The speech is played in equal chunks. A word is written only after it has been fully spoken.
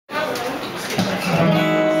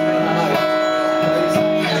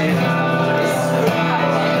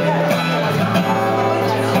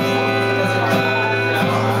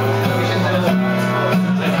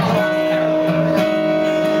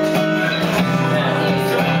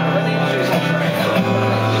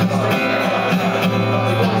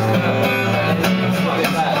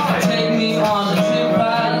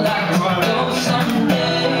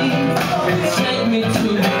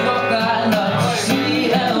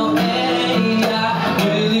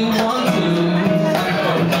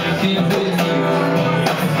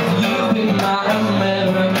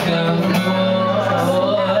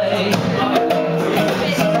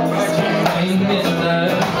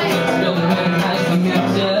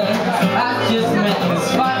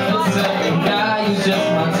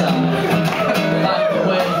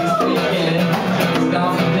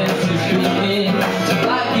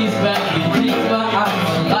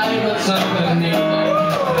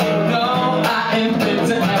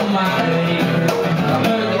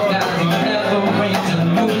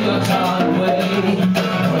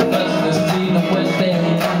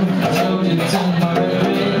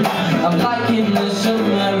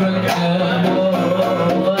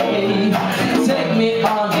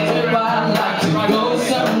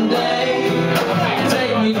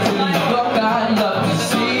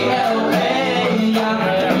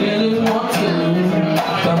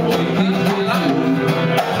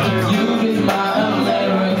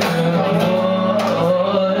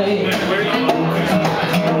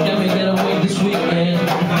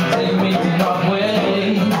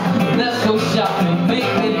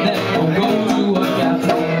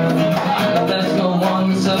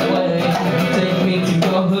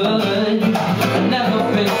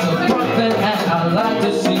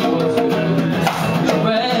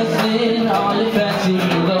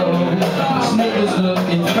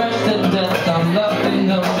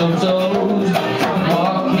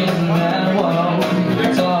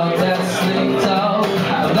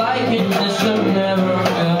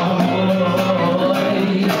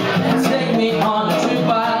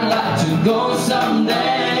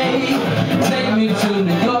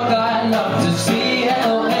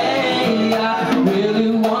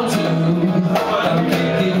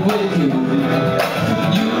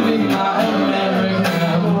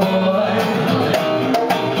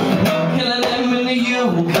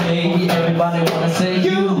everybody wanna say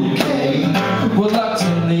UK.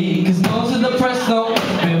 Reluctantly, cause most of the press don't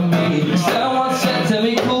feel me. Someone said to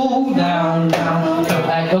me, cool down, down, don't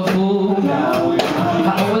act a fool now.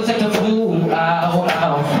 I always act a fool, ow,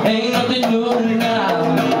 ow. Ain't nothing new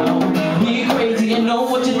now, now. Be crazy, you know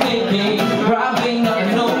what you're thinking. Robbing,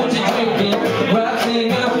 I know what you're drinking. Rap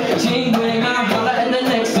singer, jingling, I holler at the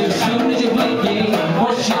next as soon as you're blinking.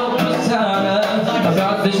 What's your persona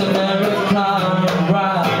about this Americana?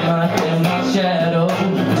 Right in my shadow,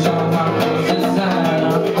 show my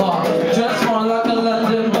designer. Oh, dress more like a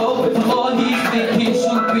London boat. Before he's thinking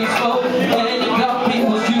shoot peaceful, and he got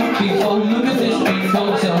people shoot people. Look at this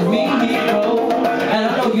people, tell me he broke. And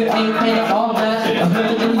I know you ain't paying all that. I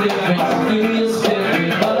heard the lyrics.